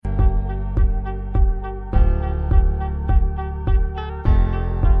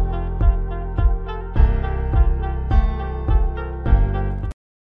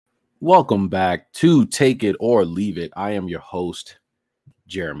Welcome back to Take It or Leave It. I am your host,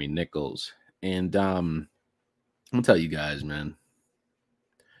 Jeremy Nichols. And I'm gonna tell you guys, man.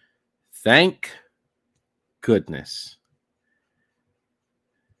 Thank goodness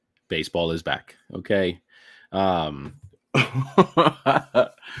baseball is back. Okay. Um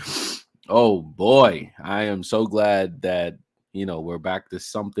oh boy. I am so glad that we're back to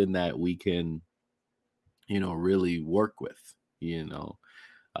something that we can, really work with,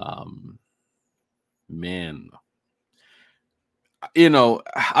 Um man, I'll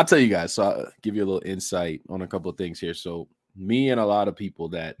tell you guys. So I'll give you a little insight on a couple of things here. So me and a lot of people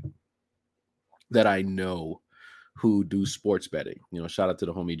that I know who do sports betting, shout out to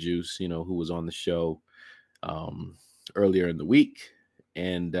the homie Juice, who was on the show um earlier in the week.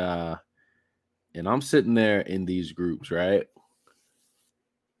 And I'm sitting there in these groups, right?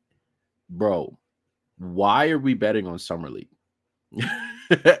 Bro, why are we betting on summer league?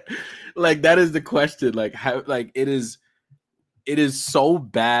 Like that is the question. Like how it is so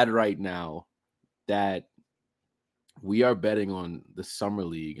bad right now that we are betting on the summer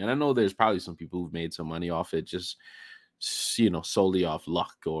league. And I know there's probably some people who've made some money off it, just solely off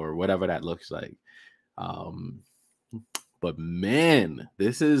luck or whatever that looks like. But man,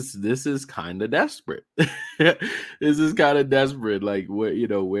 this is kind of desperate. This is kind of desperate, like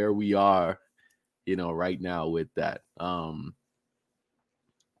where we are, right now with that.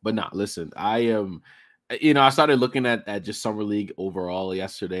 But not listen, I started looking at just summer league overall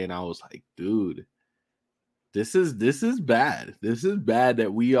yesterday, and I was like, dude, this is bad. This is bad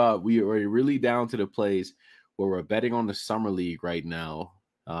that we are really down to the place where we're betting on the summer league right now.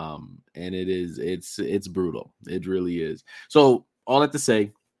 And it's brutal. It really is. So all that to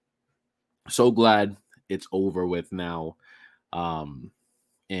say, so glad it's over with now. And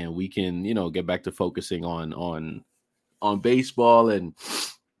we can, get back to focusing on baseball. And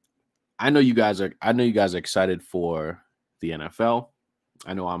I know you guys are excited for the NFL.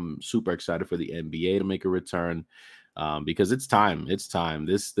 I know I'm super excited for the NBA to make a return because it's time. It's time.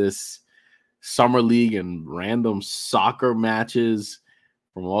 This summer league and random soccer matches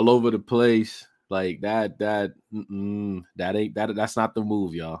from all over the place, like that ain't that's not the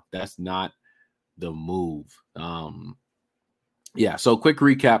move, y'all. That's not the move. Yeah. So quick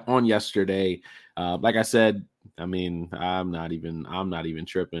recap on yesterday. Like I said, I mean, I'm not even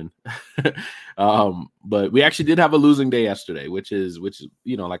tripping. But we actually did have a losing day yesterday, which is,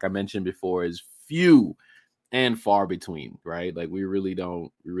 like I mentioned before, is few and far between, right? Like we really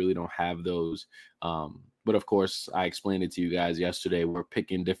don't have those. But of course, I explained it to you guys yesterday. We're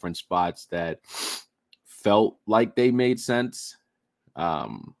picking different spots that felt like they made sense.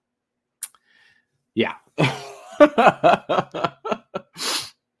 Yeah.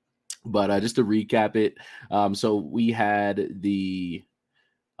 But just to recap it, so we had the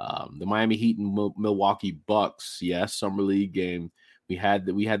Miami Heat and Milwaukee Bucks, yes, summer league game. We had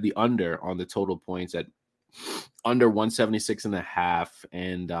the under on the total points at under 176 and a half,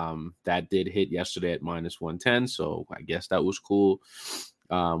 and that did hit yesterday at minus 110. So I guess that was cool.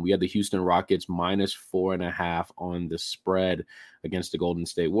 We had the Houston Rockets minus 4.5 on the spread against the Golden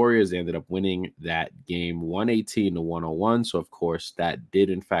State Warriors. They ended up winning that game 118-101. So, of course, that did,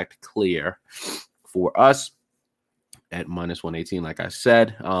 in fact, clear for us at minus 118, like I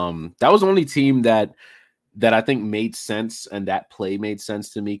said. That was the only team that I think made sense, and that play made sense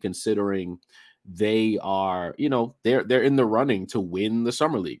to me, considering they are, they're in the running to win the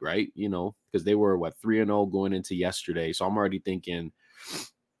summer league, right? Because they were 3-0 going into yesterday. So I'm already thinking,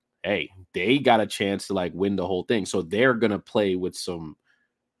 hey, they got a chance to like win the whole thing. So they're gonna play with some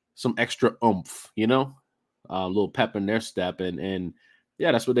extra oomph, a little pep in their step, and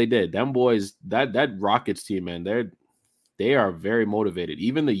yeah, that's what they did. Them boys, that Rockets team, man, they are very motivated.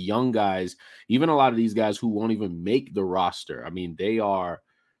 Even the young guys, even a lot of these guys who won't even make the roster. I mean,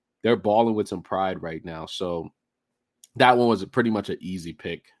 they're balling with some pride right now. So that one was pretty much an easy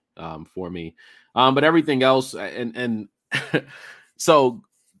pick for me. But everything else, and so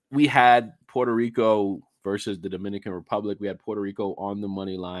we had Puerto Rico versus the Dominican Republic. We had Puerto Rico on the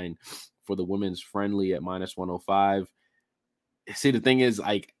money line for the women's friendly at minus 105. See, the thing is,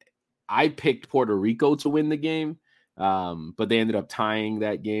 like, I picked Puerto Rico to win the game, but they ended up tying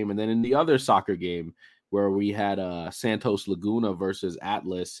that game. And then in the other soccer game, where we had Santos Laguna versus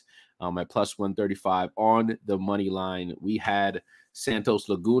Atlas at plus 135 on the money line, we had Santos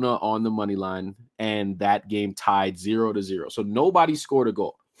Laguna on the money line, and that game tied 0-0. So nobody scored a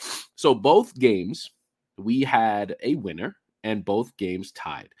goal. So both games, we had a winner, and both games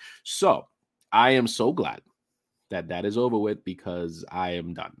tied. So I am so glad that is over with, because I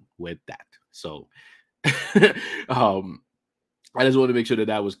am done with that. So I just want to make sure that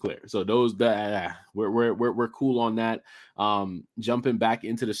that was clear. So we're cool on that. Jumping back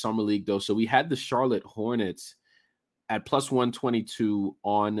into the summer league though, so we had the Charlotte Hornets at plus 122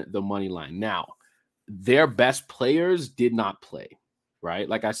 on the money line. Now, their best players did not play, right?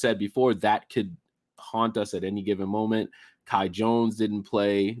 Like I said before, that could haunt us at any given moment. Kai Jones didn't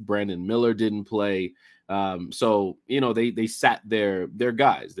play. Brandon Miller didn't play. So they sat their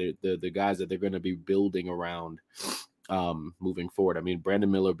guys, the guys that they're going to be building around moving forward. I mean,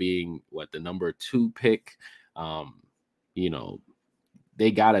 Brandon Miller being the number 2 pick, he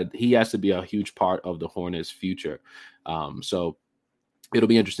has to be a huge part of the Hornets' future. So it'll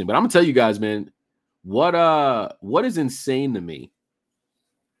be interesting. But I'm gonna tell you guys, man, what is insane to me.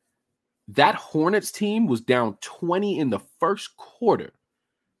 That Hornets team was down 20 in the first quarter.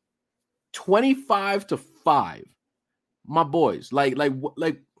 25-5. My boys, remember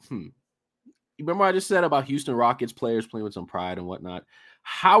I just said about Houston Rockets players playing with some pride and whatnot.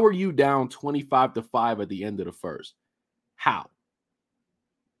 How are you down 25-5 at the end of the first? How?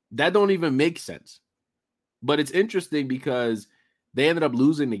 That don't even make sense. But it's interesting because they ended up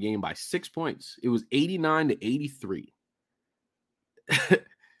losing the game by 6 points. It was 89-83.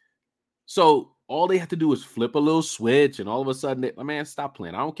 So all they have to do is flip a little switch, and all of a sudden, man, stop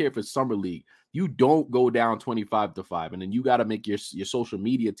playing. I don't care if it's summer league. You don't go down 25-5, and then you got to make your social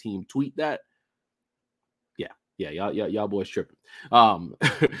media team tweet that. Yeah, y'all boys tripping.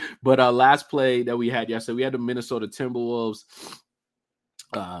 But last play that we had yesterday, we had the Minnesota Timberwolves.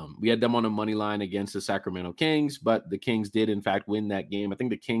 We had them on the money line against the Sacramento Kings, but the Kings did in fact win that game. I think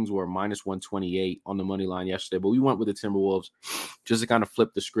the Kings were minus 128 on the money line yesterday, but we went with the Timberwolves just to kind of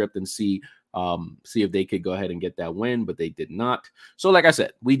flip the script and see if they could go ahead and get that win, but they did not. So like I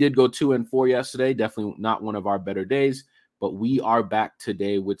said, we did go 2-4 yesterday. Definitely not one of our better days, but we are back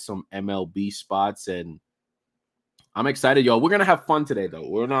today with some MLB spots, and I'm excited, y'all. We're going to have fun today,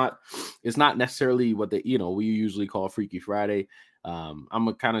 though. It's not necessarily what we usually call Freaky Friday. I'm going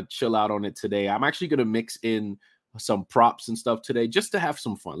to kind of chill out on it today. I'm actually going to mix in some props and stuff today just to have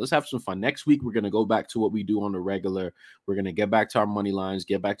some fun. Let's have some fun. Next week, we're going to go back to what we do on the regular. We're going to get back to our money lines,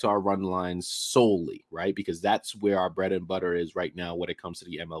 get back to our run lines solely, right? Because that's where our bread and butter is right now when it comes to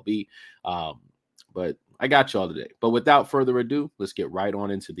the MLB. But I got y'all today. But without further ado, let's get right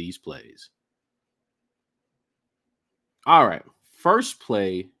on into these plays. All right, first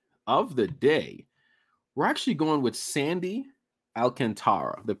play of the day, we're actually going with Sandy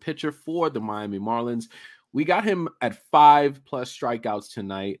Alcantara, the pitcher for the Miami Marlins. We got him at 5+ strikeouts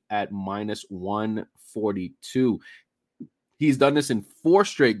tonight at minus 142. He's done this in 4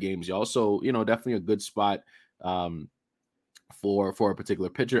 straight games, y'all. So, definitely a good spot for a particular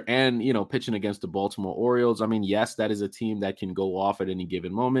pitcher, and pitching against the Baltimore Orioles. I mean, yes, that is a team that can go off at any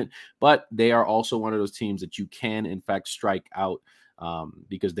given moment, but they are also one of those teams that you can in fact strike out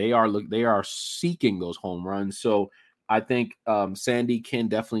because they are seeking those home runs. So I think Sandy can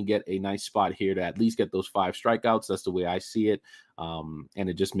definitely get a nice spot here to at least get those 5 strikeouts. That's the way I see it, and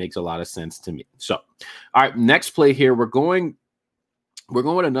it just makes a lot of sense to me. So all right, next play here, we're going with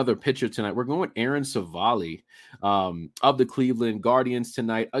another pitcher tonight. We're going with Aaron Savali of the Cleveland Guardians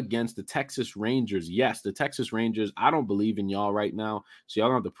tonight against the Texas Rangers. Yes, the Texas Rangers. I don't believe in y'all right now, so y'all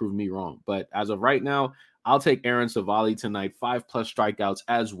don't have to prove me wrong. But as of right now, I'll take Aaron Savali tonight, 5+ strikeouts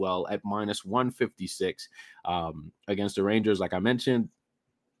as well at minus 156 against the Rangers. Like I mentioned,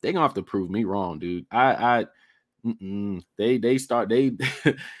 they're gonna have to prove me wrong, dude.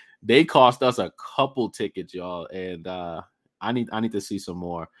 They cost us a couple tickets, y'all, and I need to see some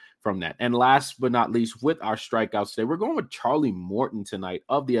more from that. And last but not least, with our strikeouts today, we're going with Charlie Morton tonight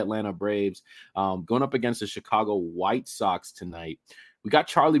of the Atlanta Braves, going up against the Chicago White Sox tonight. We got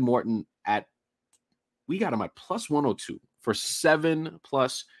Charlie Morton we got him at plus 102 for 7+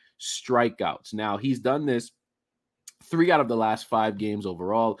 strikeouts. Now, he's done this 3 out of the last 5 games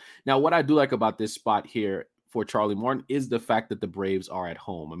overall. Now, what I do like about this spot here for Charlie Morton is the fact that the Braves are at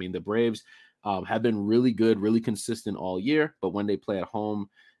home. I mean, the Braves have been really good, really consistent all year, but when they play at home,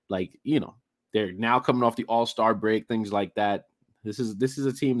 they're now coming off the All-Star break, things like that. This is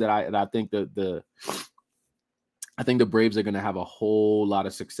a team that I think I think the Braves are going to have a whole lot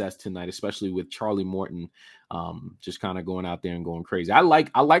of success tonight, especially with Charlie Morton just kind of going out there and going crazy. I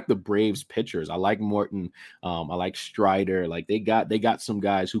like the Braves pitchers. I like Morton. I like Strider. Like they got some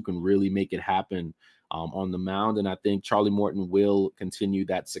guys who can really make it happen on the mound, and I think Charlie Morton will continue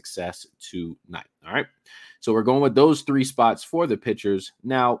that success tonight. All right, so we're going with those 3 spots for the pitchers.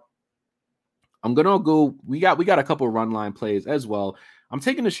 Now, I'm gonna go. We got a couple run line plays as well. I'm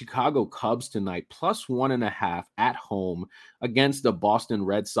taking the Chicago Cubs tonight, +1.5 at home against the Boston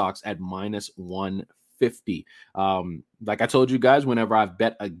Red Sox at minus 150. 150. Like I told you guys, whenever I've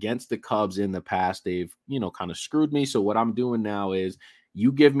bet against the Cubs in the past, they've, kind of screwed me. So what I'm doing now is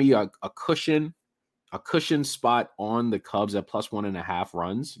you give me a cushion spot on the Cubs at plus 1.5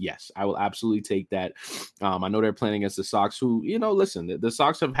 runs. Yes, I will absolutely take that. I know they're playing against the Sox, who, listen, the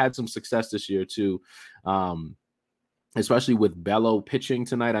Sox have had some success this year too. Especially with Bello pitching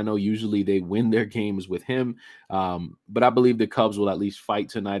tonight. I know usually they win their games with him, but I believe the Cubs will at least fight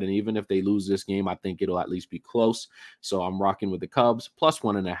tonight. And even if they lose this game, I think it'll at least be close. So I'm rocking with the Cubs plus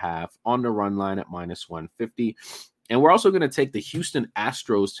 1.5 on the run line at minus 150. And we're also going to take the Houston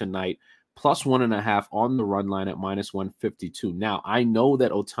Astros tonight plus 1.5 on the run line at minus 152. Now, I know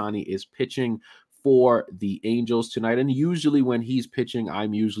that Ohtani is pitching for the Angels tonight. And usually when he's pitching,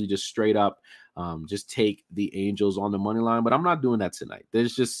 I'm usually just straight up just take the Angels on the money line, but I'm not doing that tonight.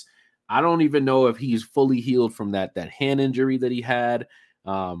 I don't even know if he's fully healed from that hand injury that he had.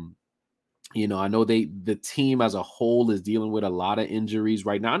 I know the team as a whole is dealing with a lot of injuries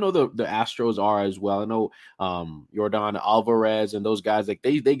right now. I know the Astros are as well. I know Yordan Alvarez and those guys, like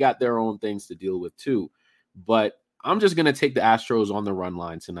they got their own things to deal with too. But I'm just going to take the Astros on the run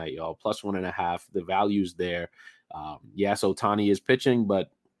line tonight, y'all. Plus 1.5. The value's there. Yes, Ohtani is pitching, but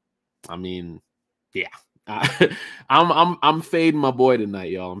I mean, yeah, I'm fading my boy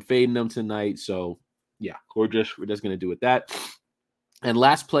tonight, y'all. I'm fading them tonight. So yeah, we're just going to do with that. And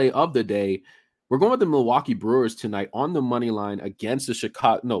last play of the day, we're going with the Milwaukee Brewers tonight on the money line against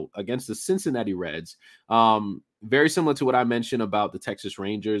against the Cincinnati Reds. Very similar to what I mentioned about the Texas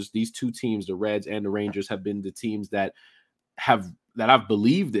Rangers. These two teams, the Reds and the Rangers, have been the teams that I've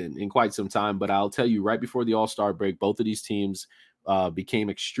believed in quite some time. But I'll tell you, right before the All-Star break, both of these teams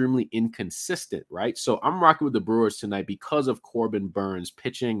became extremely inconsistent, right? So I'm rocking with the Brewers tonight because of Corbin Burnes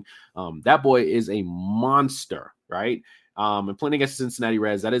pitching. That boy is a monster, right? And playing against the Cincinnati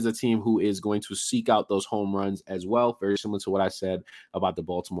Reds, that is a team who is going to seek out those home runs as well. Very similar to what I said about the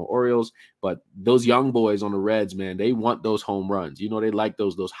Baltimore Orioles. But those young boys on the Reds, man, they want those home runs. They like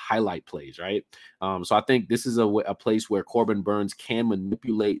those highlight plays, right? So I think this is a place where Corbin Burnes can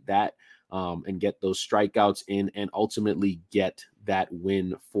manipulate that and get those strikeouts in and ultimately get that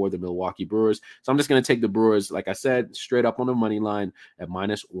win for the Milwaukee Brewers. So I'm just going to take the Brewers, like I said, straight up on the money line at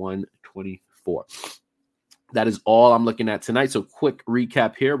minus 124. That is all I'm looking at tonight. So quick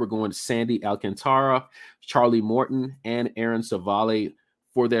recap here. We're going to Sandy Alcantara, Charlie Morton, and Aaron Savale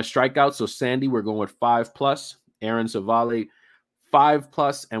for their strikeouts. So Sandy, we're going with 5+. Aaron Savale,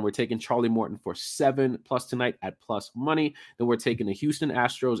 5+, and we're taking Charlie Morton for 7+ tonight at plus money. Then we're taking the Houston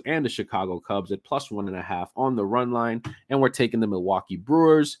Astros and the Chicago Cubs at plus 1.5 on the run line. And we're taking the Milwaukee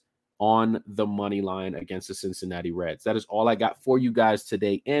Brewers on the money line against the Cincinnati Reds. That is all I got for you guys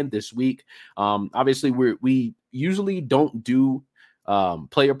today and this week. Obviously, we usually don't do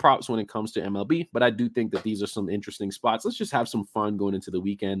player props when it comes to MLB, but I do think that these are some interesting spots. Let's just have some fun going into the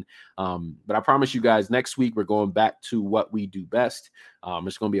weekend. But I promise you guys, next week we're going back to what we do best.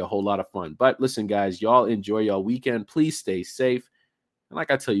 It's going to be a whole lot of fun. But listen, guys, y'all enjoy y'all weekend. Please stay safe. And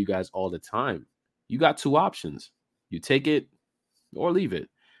like I tell you guys all the time, you got two options. You take it or leave it.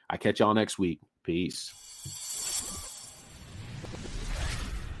 I catch y'all next week. Peace.